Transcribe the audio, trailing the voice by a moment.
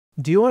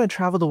Do you want to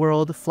travel the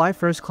world, fly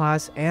first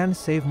class, and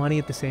save money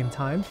at the same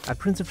time? At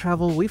Prince of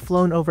Travel, we've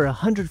flown over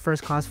 100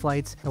 first class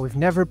flights, and we've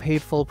never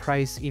paid full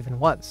price even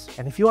once.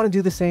 And if you want to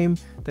do the same,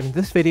 then in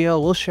this video,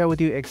 we'll share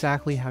with you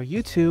exactly how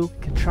you too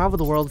can travel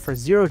the world for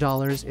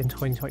 $0 in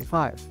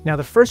 2025. Now,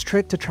 the first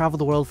trick to travel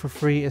the world for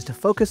free is to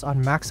focus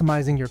on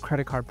maximizing your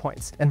credit card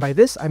points. And by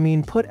this, I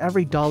mean put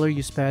every dollar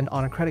you spend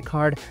on a credit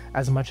card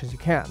as much as you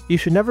can. You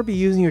should never be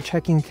using your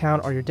checking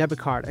account or your debit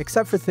card,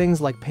 except for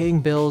things like paying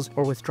bills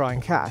or withdrawing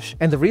cash.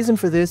 And the reason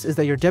for this is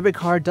that your debit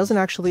card doesn't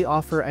actually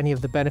offer any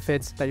of the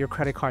benefits that your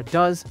credit card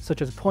does, such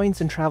as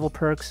points and travel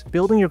perks,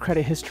 building your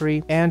credit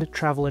history, and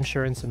travel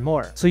insurance and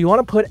more. So you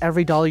want to put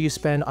every dollar you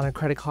spend on a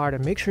credit card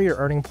and make sure you're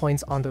earning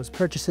points on those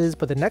purchases,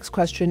 but the next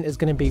question is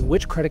going to be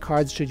which credit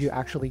cards should you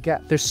actually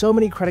get? There's so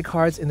many credit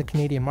cards in the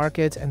Canadian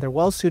market and they're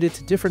well suited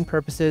to different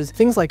purposes,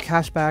 things like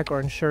cashback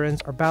or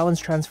insurance or balance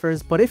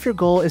transfers, but if your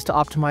goal is to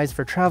optimize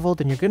for travel,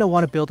 then you're going to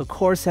want to build a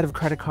core set of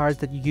credit cards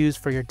that you use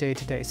for your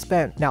day-to-day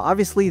spend. Now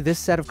obviously this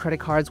set of credit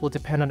cards will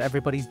depend on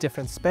everybody's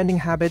different spending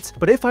habits,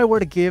 but if I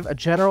were to give a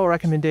general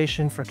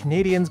recommendation for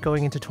Canadians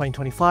going into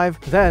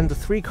 2025, then the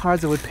three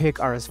cards I would pick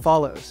are as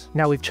follows.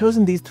 Now we've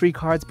chosen these three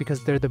cards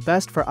because they're the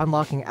best for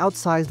unlocking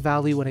outsized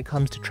value when it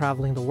comes to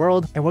traveling the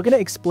world, and we're going to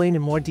explain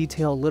in more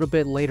detail a little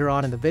bit later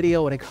on in the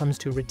video when it comes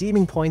to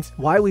redeeming points,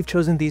 why we've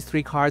chosen these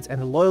three cards and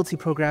the loyalty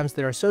programs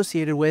they're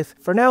associated with.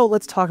 For now,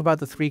 let's talk about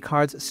the three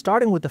cards,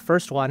 starting with the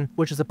first one,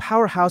 which is a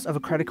powerhouse of a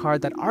credit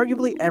card that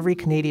arguably every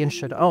Canadian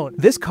should own.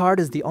 This card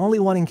is the only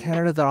one in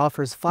Canada that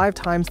offers 5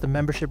 times the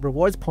membership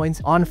rewards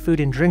points on food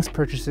and drinks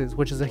purchases,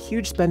 which is a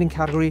huge spending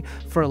category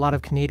for a lot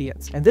of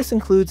Canadians. And this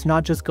includes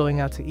not just going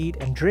out to eat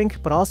and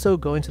drink, but also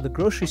going to the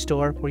grocery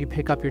store where you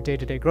pick up your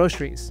day-to-day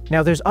groceries.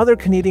 Now there's other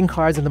Canadian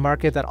cards in the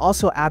market that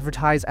also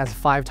advertise as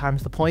 5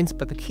 times the points,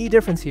 but the key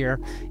difference here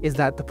is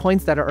that the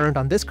points that are earned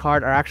on this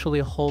card are actually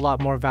a whole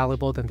lot more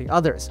valuable than the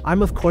others.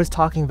 I'm of course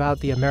talking about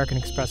the American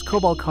Express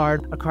Cobalt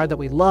card, a card that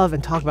we love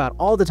and talk about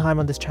all the time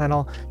on this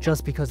channel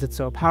just because it's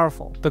so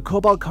powerful. The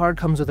Cobalt card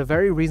comes with a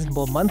very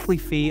reasonable monthly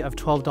fee of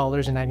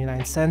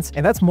 $12.99,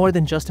 and that's more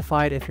than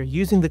justified if you're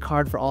using the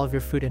card for all of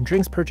your food and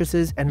drinks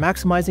purchases and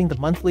maximizing the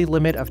monthly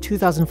limit of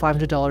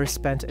 $2,500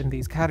 spent in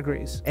these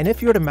categories. And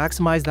if you were to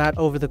maximize that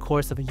over the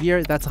course of a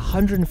year, that's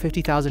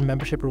 150,000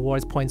 membership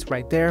rewards points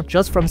right there,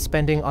 just from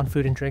spending on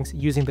food and drinks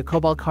using the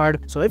Cobalt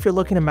card. So if you're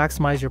looking to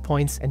maximize your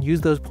points and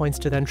use those points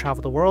to then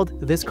travel the world,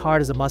 this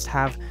card is a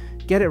must-have.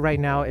 Get it right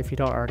now if you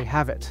don't already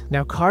have it.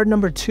 Now, card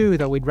number 2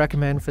 that we'd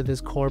recommend for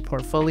this core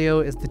portfolio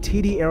is the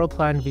TD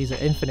Aeroplan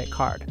Visa Infinite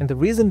card. And the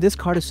reason this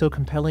card is so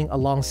compelling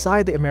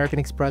alongside the American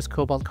Express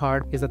Cobalt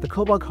card is that the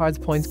Cobalt card's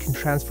points can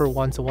transfer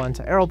one-to-one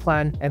to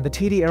Aeroplan, and the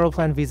TD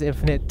Aeroplan Visa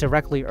Infinite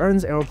directly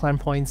earns Aeroplan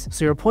points,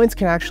 so your points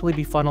can actually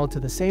be funneled to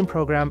the same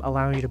program,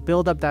 allowing you to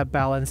build up that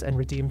balance and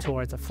redeem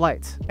towards a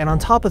flight. And on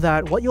top of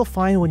that, what you'll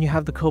find when you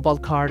have the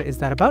Cobalt card is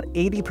that about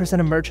 80%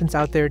 of merchants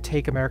out there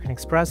take American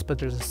Express, but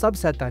there's a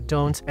subset that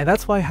don't, and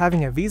that's why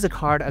having a Visa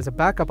card as a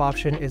backup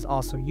option is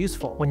also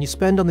useful. When you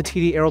spend on the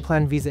TD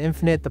Aeroplan Visa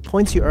Infinite, the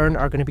points you earn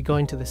are going to be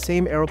going to the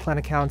same Aeroplan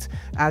account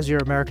as your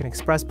American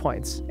Express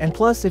points. And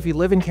plus, if you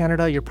live in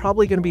Canada, you're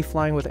probably going to be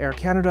flying with Air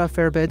Canada a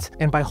fair bit,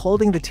 and by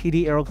holding the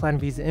TD Aeroplan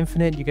Visa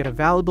Infinite, you get a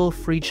valuable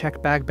free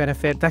check bag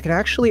benefit that can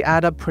actually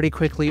add up pretty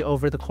quickly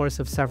over the course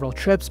of several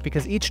trips,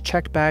 because each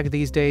check bag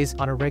these days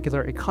on a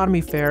regular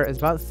economy fare is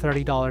about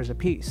 $30 a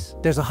piece.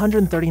 There's a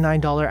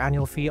 $139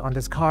 annual fee on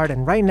this card,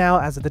 and right now,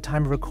 as of the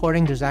time of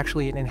recording, there's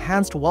actually an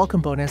enhanced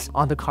welcome bonus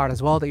on the card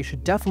as well that you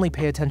should definitely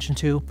pay attention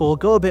to, but we'll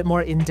go a bit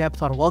more in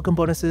depth on welcome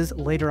bonuses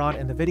later on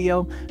in the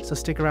video, so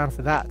stick around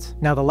for that.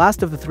 Now, the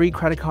last of the 3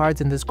 credit cards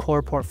in this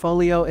core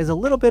portfolio is a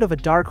little bit of a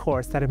dark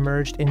horse that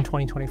emerged in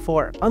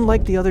 2024.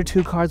 Unlike the other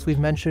 2 cards we've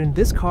mentioned,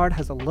 this card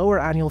has a lower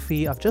annual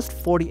fee of just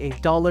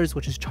 $48,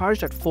 which is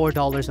charged at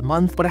 $4 a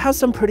month, but it has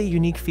some pretty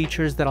unique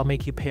features that'll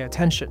make you pay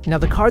attention. Now,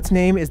 the card's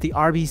name is the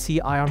RBC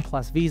Ion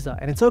Plus Visa,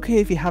 and it's okay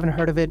if you haven't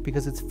heard of it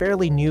because it's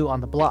fairly new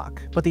on the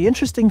block. But the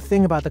interesting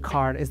thing about the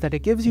card is that it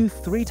gives you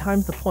 3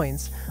 times the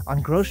points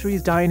on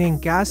groceries, dining,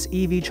 gas,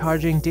 EV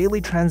charging, daily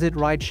transit,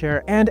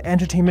 rideshare, and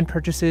entertainment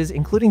purchases,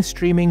 including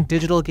streaming,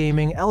 digital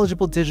gaming,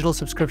 eligible digital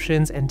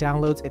subscriptions, and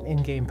downloads and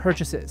in-game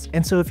purchases.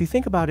 And so if you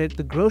think about it,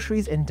 the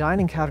groceries and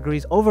dining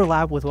categories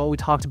overlap with what we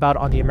talked about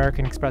on the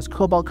American Express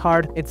Cobalt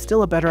card. It's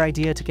still a better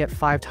idea to get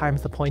 5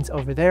 times the points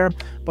over there,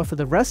 but for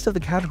the rest of the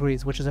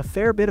categories, which is a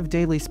fair bit of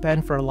daily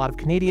spend for a lot of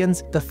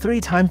Canadians, the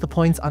 3 times the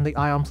points on the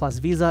Ion Plus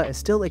Visa is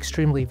still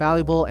extremely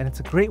valuable, and it's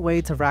a great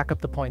way to rack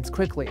up the points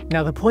quickly.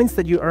 Now, the points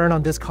that you earn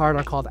on this card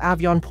are called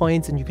Avion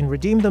points, and you can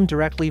redeem them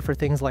directly for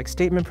things like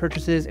statement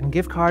purchases and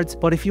gift cards,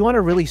 but if you want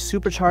to really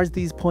supercharge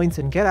these points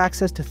and get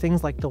access to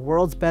things like the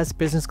world's best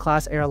business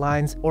class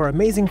airlines or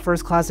amazing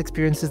first class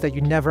experiences that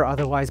you never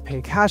otherwise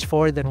pay cash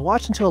for, then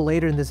watch until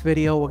later in this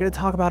video. We're going to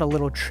talk about a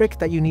little trick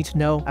that you need to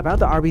know about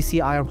the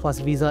RBC Ion Plus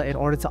Visa in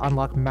order to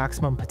unlock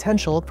maximum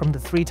potential from the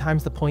 3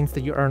 times the points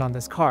that you earn on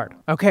this card.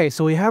 Okay,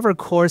 so we have our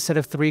core set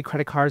of 3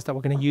 credit cards that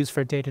we're going to use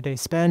for day-to-day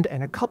spend, and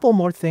And a couple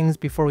more things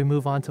before we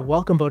move on to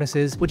welcome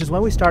bonuses, which is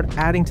when we start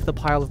adding to the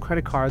pile of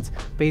credit cards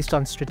based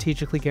on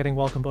strategically getting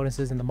welcome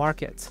bonuses in the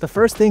markets. The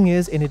first thing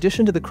is, in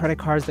addition to the credit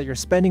cards that you're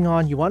spending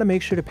on, you want to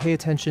make sure to pay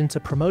attention to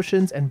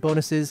promotions and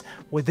bonuses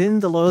within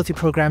the loyalty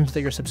programs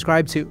that you're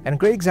subscribed to. And a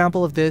great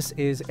example of this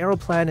is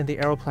Aeroplan and the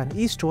Aeroplan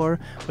e-store,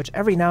 which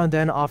every now and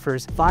then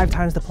offers 5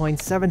 times the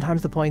points, 7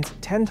 times the points,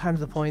 10 times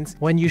the points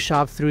when you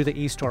shop through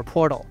the e-store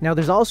portal. Now,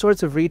 there's all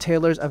sorts of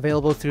retailers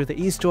available through the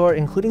e-store,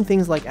 including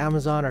things like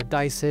Amazon or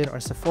Dyson or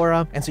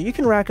Sephora, and so you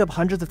can rack up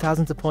hundreds of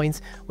thousands of points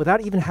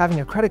without even having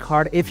a credit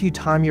card if you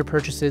time your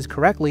purchases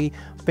correctly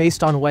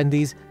based on when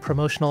these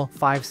promotional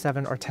 5,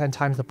 7, or 10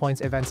 times the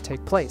points events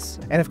take place.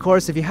 And of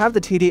course, if you have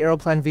the TD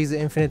Aeroplan Visa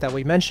Infinite that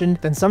we mentioned,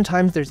 then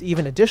sometimes there's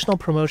even additional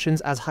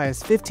promotions as high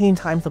as 15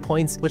 times the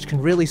points, which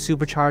can really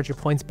supercharge your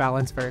points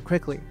balance very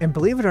quickly. And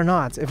believe it or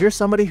not, if you're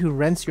somebody who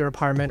rents your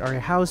apartment or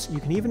your house,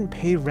 you can even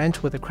pay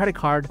rent with a credit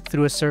card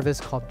through a service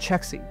called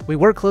Chexi. We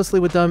work closely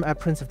with them at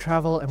Prince of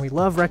Travel, and we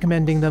love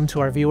recommending them to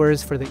our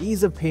viewers for the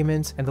ease of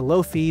payment and the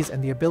low fees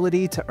and the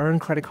ability to earn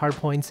credit card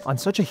points on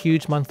such a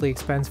huge monthly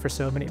expense for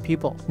so many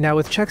people. Now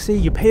with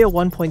Chexi, you pay a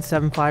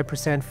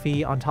 1.75%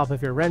 fee on top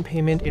of your rent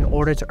payment in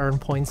order to earn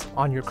points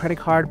on your credit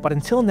card, but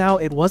until now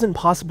it wasn't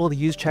possible to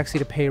use Chexi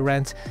to pay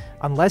rent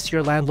unless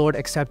your landlord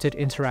accepted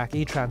Interac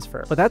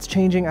e-transfer. But that's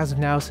changing as of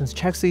now, since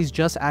Chexi's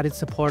just added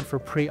support for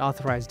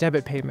pre-authorized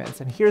debit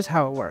payments, and here's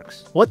how it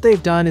works. What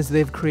they've done is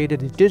they've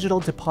created a digital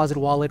deposit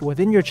wallet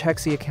within your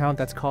Chexi account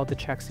that's called the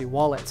Chexi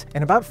Wallet.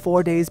 And about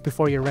 4 days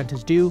before your rent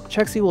is due,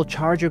 Chexi will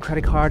charge your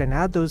credit card and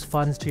add those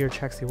funds to your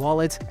Chexi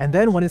wallet, and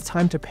then when it's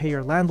time to pay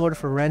your landlord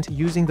for rent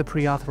using the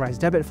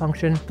pre-authorized debit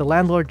function, the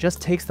landlord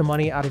just takes the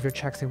money out of your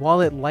Chexi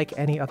wallet like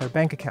any other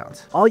bank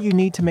account. All you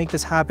need to make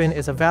this happen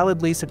is a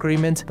valid lease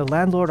agreement, the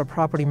landlord or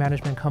property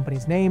management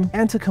company's name,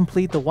 and to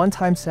complete the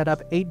one-time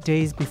setup 8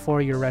 days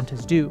before your rent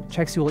is due.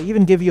 Chexi will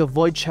even give you a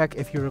void check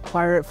if you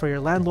require it for your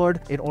landlord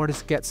in order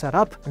to get set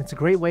up, and it's a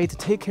great way to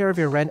take care of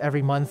your rent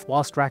every month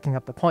whilst racking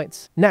up the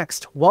points.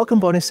 Next, welcome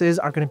bonuses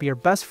are going to be your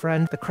best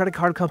friend. The credit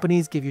card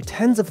companies give you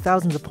tens of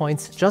thousands of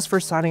points just for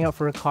signing up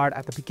for a card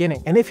at the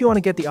beginning. And if you want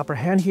to get the upper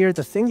hand here,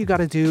 the thing you got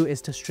to do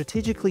is to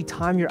strategically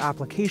time your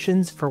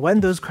applications for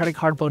when those credit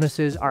card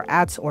bonuses are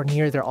at or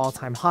near their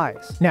all-time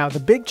highs. Now, the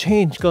big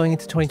change going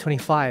into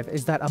 2025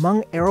 is that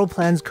among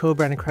Aeroplan's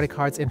co-branded credit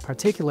cards in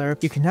particular,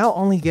 you can now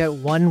only get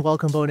one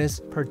welcome bonus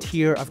per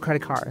tier of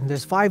credit card, and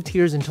there's 5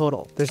 tiers in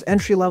total. There's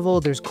entry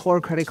level, there's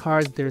core credit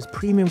cards, there's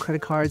premium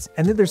credit cards,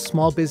 and then there's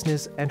small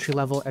business, entry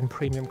level, and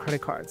premium credit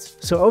cards.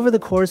 So over the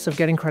course of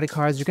getting credit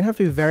cards, you're gonna have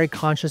to be very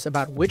conscious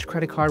about which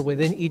credit card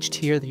within each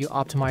tier that you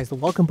optimize the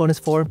welcome bonus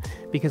for,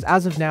 because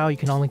as of now, you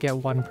can only get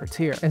one per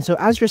tier. And so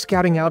as you're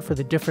scouting out for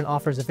the different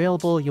offers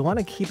available, you want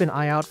to keep an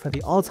eye out for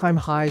the all-time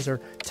highs or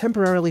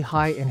temporarily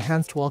high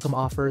enhanced welcome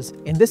offers.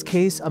 In this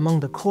case, among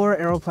the core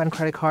Aeroplan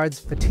credit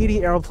cards, the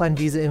TD Aeroplan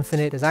Visa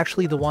Infinite is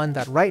actually the one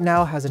that right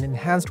now has an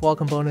enhanced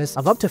welcome bonus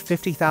of up to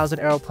 50,000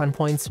 Aeroplan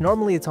points.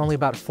 Normally it's only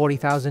about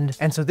 40,000,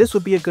 and so this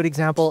would be a good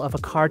example of a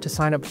card to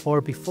sign up for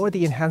before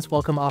the enhanced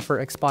welcome offer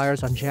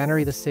expires on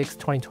January the 6th,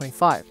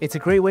 2025. It's a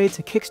great way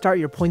to kickstart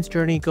your points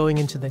journey going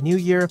into the new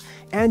year,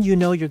 and you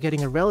know you're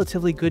getting a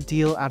relatively good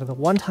deal out of the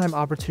one-time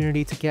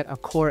opportunity to get a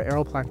core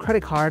Aeroplan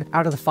credit card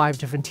out of the 5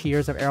 different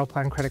tiers of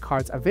Aeroplan credit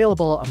cards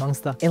available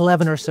amongst the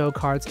 11 or so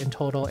cards in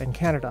total in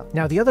Canada.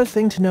 Now, the other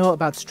thing to know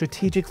about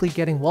strategically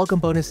getting welcome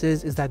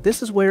bonuses is that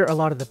this is where a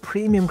lot of the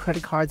premium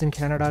credit cards in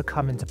Canada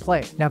come into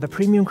play. Now, the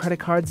premium credit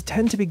cards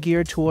tend to be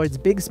geared towards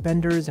big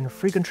spenders and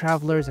frequent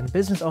travelers and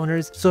business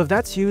owners, so if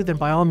that's you, then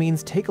by all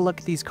means take a look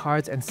at these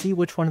cards and see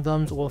which one of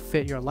them will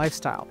fit your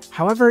lifestyle.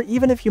 However,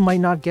 even if you might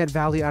not get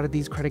value out of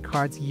these credit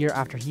cards year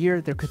after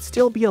year, there could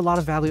still be a lot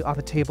of value on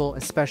the table,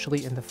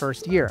 especially in the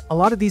first year. A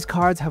lot of these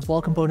cards have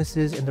welcome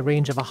bonuses in the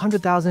range of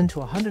 100,000 to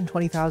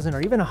 120,000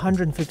 or even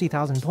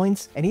 150,000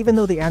 points, and even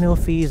though the annual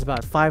fee is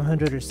about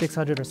 $500 or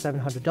 $600 or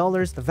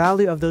 $700, the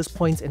value of those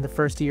points in the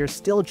first year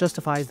still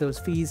justifies those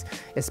fees,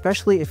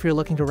 especially if you're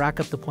looking to rack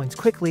up the points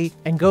quickly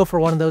and go for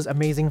one of those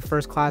amazing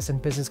first class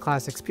and business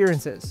class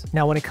experiences.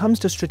 Now, when it comes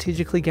to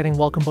strategically getting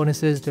welcome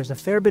bonuses, there's a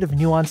fair bit of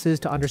nuances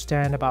to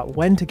understand about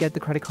when to get the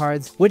credit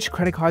cards, which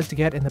credit cards to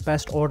get in the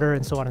best order,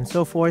 and so on and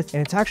so forth.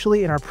 And it's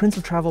actually in our Prince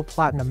of Travel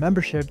Platinum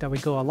membership that we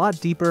go a lot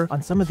deeper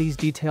on some of these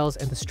details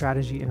and the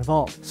strategy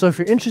involved. So if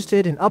you're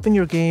interested in upping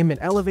your game and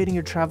elevating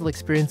your travel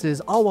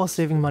experiences all while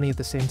saving money at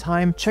the same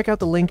time, check out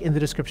the link in the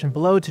description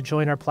below to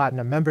join our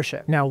Platinum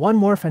membership. Now, one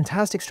more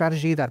fantastic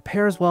strategy that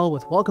pairs well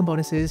with welcome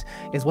bonuses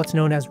is what's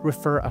known as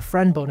refer a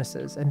friend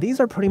bonuses. And these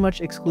are pretty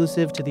much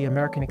exclusive to the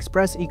American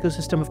Express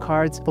ecosystem of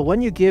cards, but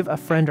when you give a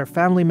friend or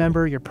family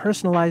member your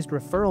personalized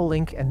referral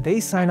link and they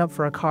sign up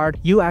for a card,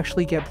 you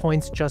actually get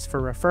points just for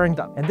referring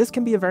them. And this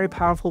can be a very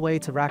powerful way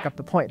to rack up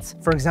the points.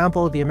 For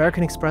example, the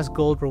American Express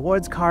Gold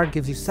Rewards card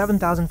gives you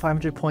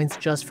 7,500 points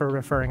just for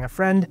referring a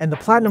friend, and the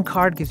Platinum Platinum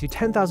card gives you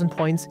 10,000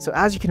 points, so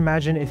as you can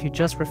imagine, if you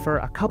just refer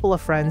a couple of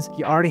friends,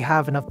 you already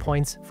have enough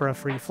points for a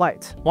free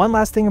flight. One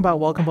last thing about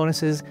welcome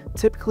bonuses,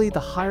 typically the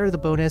higher the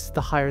bonus, the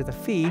higher the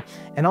fee,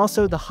 and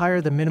also the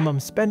higher the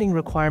minimum spending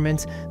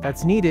requirement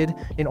that's needed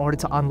in order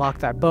to unlock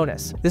that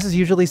bonus. This is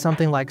usually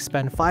something like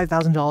spend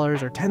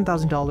 $5,000 or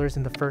 $10,000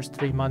 in the first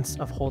 3 months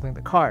of holding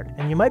the card.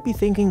 And you might be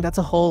thinking that's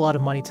a whole lot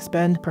of money to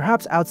spend,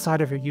 perhaps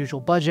outside of your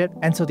usual budget.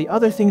 And so the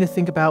other thing to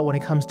think about when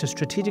it comes to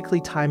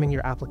strategically timing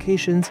your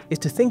applications is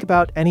to think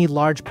about any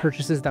large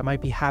purchases that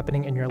might be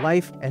happening in your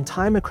life and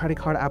time a credit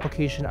card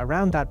application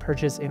around that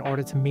purchase in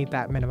order to meet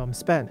that minimum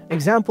spend.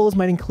 Examples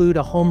might include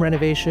a home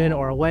renovation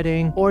or a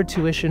wedding or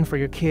tuition for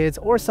your kids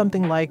or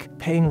something like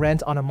paying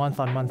rent on a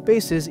month-on-month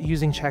basis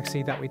using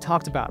Checksy that we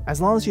talked about. As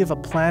long as you have a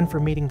plan for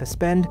meeting the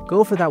spend,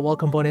 go for that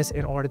welcome bonus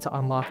in order to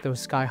unlock those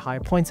sky-high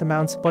points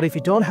amounts. But if you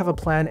don't have a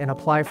plan and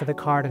apply for the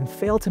card and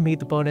fail to meet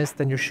the bonus,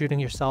 then you're shooting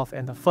yourself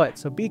in the foot.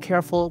 So be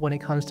careful when it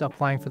comes to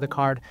applying for the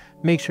card.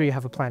 Make sure you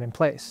have a plan in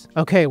place.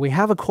 Okay, we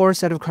have a core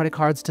set of credit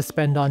cards to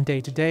spend on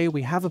day to day.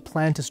 We have a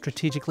plan to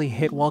strategically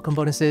hit welcome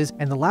bonuses.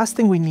 And the last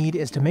thing we need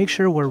is to make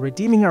sure we're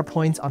redeeming our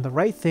points on the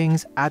right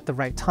things at the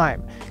right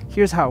time.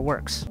 Here's how it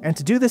works. And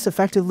to do this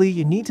effectively,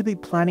 you need to be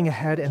planning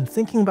ahead and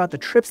thinking about the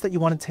trips that you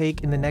want to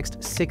take in the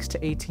next 6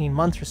 to 18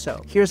 months or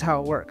so. Here's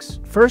how it works.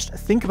 First,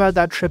 think about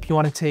that trip you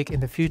want to take in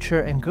the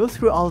future and go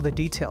through all of the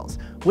details.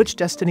 Which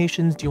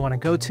destinations do you want to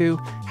go to?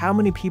 How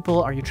many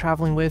people are you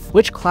traveling with?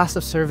 Which class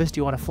of service do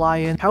you want to fly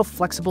in? How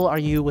flexible are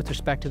you with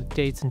respect to the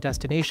dates and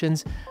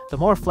destinations? The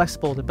more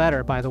flexible, the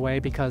better, by the way,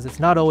 because it's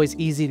not always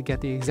easy to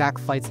get the exact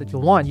flights that you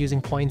want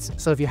using points.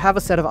 So if you have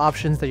a set of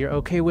options that you're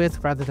okay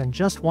with, rather than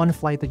just one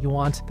flight that you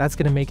want, that's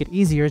going to make it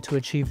easier to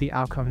achieve the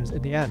outcomes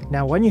in the end.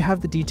 Now, when you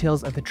have the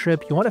details of the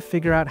trip, you want to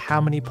figure out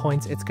how many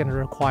points it's going to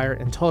require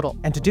in total.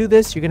 And to do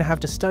this, you're going to have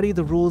to study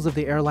the rules of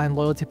the airline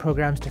loyalty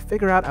programs to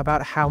figure out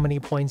about how many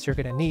points you're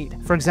going to need.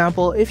 For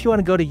example, if you want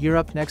to go to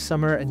Europe next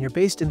summer and you're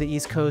based in the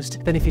East Coast,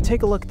 then if you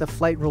take a look at the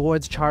flight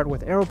rewards chart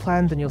with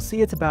Aeroplan, then you'll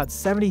see it's about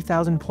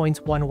 70,000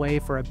 points one way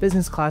for a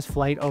business class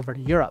flight over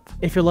to Europe.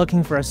 If you're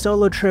looking for a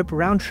solo trip,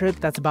 round trip,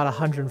 that's about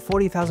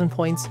 140,000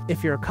 points.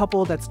 If you're a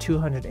couple, that's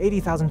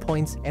 280,000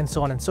 points, and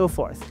so on and so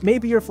forth.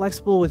 Maybe you're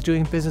flexible with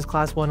doing business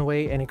class one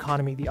way and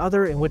economy the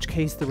other, in which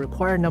case the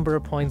required number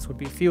of points would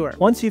be fewer.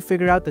 Once you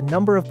figure out the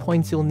number of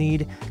points you'll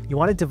need, you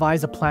want to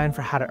devise a plan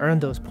for how to earn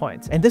those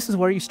points. And this is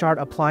where you start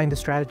applying the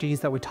strategies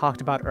that we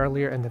talked about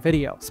earlier in the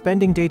video.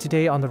 Spending day to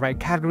day on the right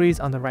categories,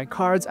 on the right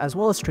cards, as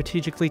well as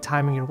strategically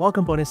timing your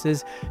welcome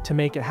bonuses to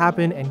make it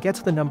happen and get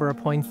to the number of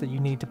points that you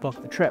need to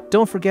book the trip.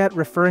 Don't forget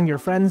referring your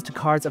friends to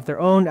cards of their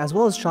own, as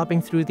well as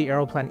shopping through the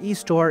Aeroplan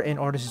e-store in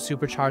order to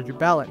supercharge your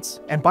balance.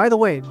 And by the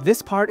way,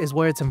 this part is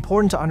where it's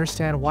important to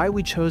understand why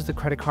we chose the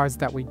credit cards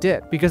that we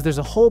did, because there's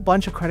a whole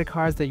bunch of credit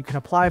cards that you can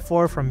apply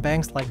for from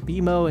banks like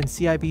BMO and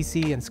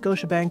CIBC and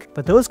Scotiabank,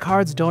 but those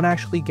cards don't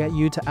actually get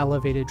you to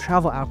elevated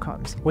travel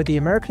outcomes. With the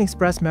American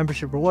Express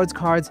membership rewards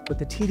cards, with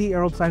the TD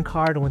Aeroplan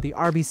card, and with the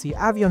RBC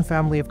Avion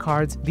family of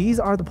cards, these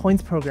are the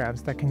points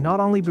programs that can not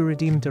only be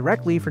redeemed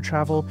directly for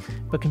travel,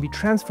 but can be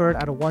transferred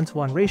at a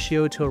 1-to-1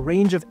 ratio to a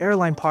range of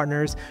airline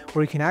partners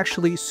where you can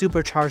actually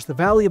supercharge the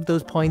value of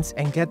those points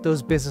and get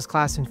those business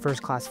class and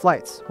first class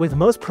flights. With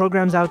most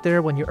programs out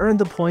there, when you earn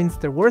the points,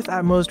 they're worth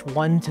at most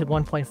 1 to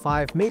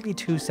 1.5, maybe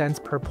 2 cents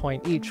per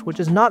point each, which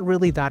is not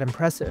really that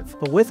impressive.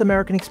 But with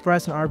American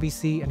Express and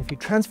RBC, and if you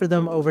transfer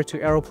them over to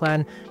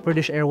Aeroplan,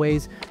 British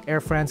Airways,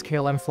 Air France,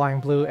 KLM, Flying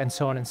Blue, and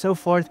so on and so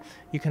forth,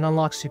 you can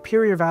unlock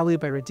superior value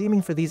by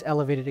redeeming for these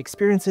elevated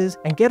experiences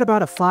and get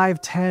about a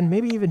 5, 10,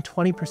 maybe even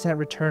 20%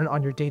 return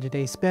on your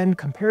day-to-day spend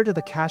compared to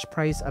the cash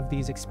price of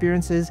these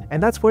experiences.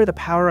 And that's where the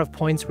power of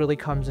points really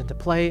comes into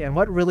play and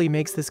what really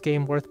makes this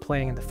game worth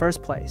playing in the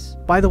first place.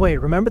 By the way,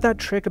 remember that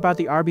trick about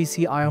the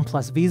RBC Ion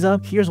Plus Visa?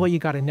 Here's what you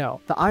gotta know.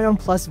 The Ion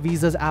Plus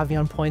Visa's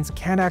Avion points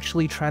can't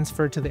actually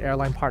transfer to the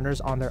airline partners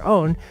on their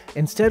own.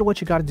 Instead,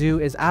 what you gotta do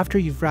is after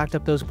you've racked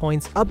up those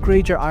points,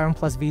 upgrade your Ion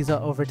Plus Visa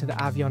over to the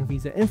Avion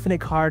Visa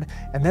Infinite card,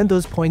 and then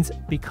those points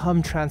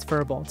become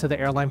transferable to the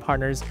airline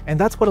partners. And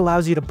that's what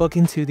allows you to book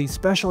into these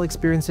special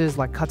experiences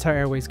like Qatar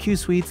Airways Q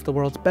Suites, the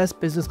world's best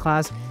business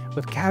class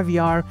with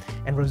caviar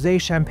and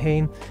rosé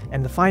champagne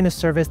and the finest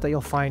service that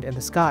you'll find in the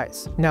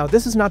skies. Now,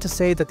 this is not to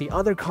say that the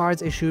other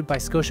cards issued by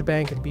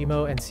Scotiabank and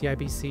BMO and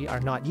CIBC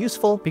are not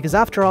useful, because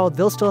after all,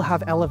 they'll still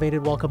have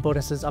elevated welcome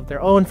bonuses of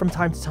their own from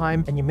time to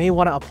time, and you may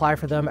want to apply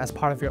for them as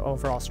part of your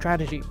overall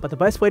strategy. But the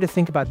best way to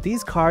think about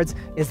these cards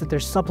is that they're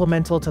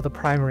supplemental to the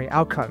primary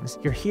outcomes.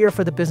 You're here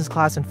for the business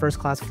class and first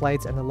class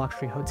flights and the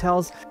luxury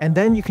hotels, and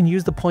then you can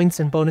use the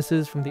points and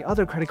bonuses from the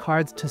other credit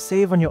cards to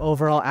save on your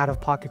overall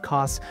out-of-pocket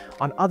costs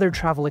on other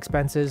travel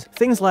expenses,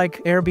 things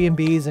like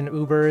Airbnbs and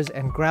Ubers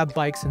and Grab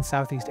bikes in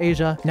Southeast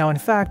Asia. Now, in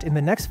fact, in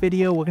the next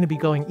video, we're going to be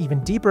going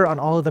even deeper on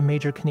all of the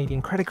major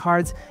Canadian credit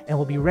cards, and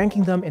we'll be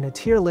ranking them in a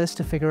tier list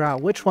to figure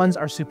out which ones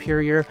are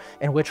superior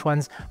and which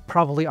ones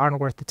probably aren't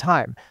worth the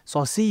time. So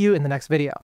I'll see you in the next video.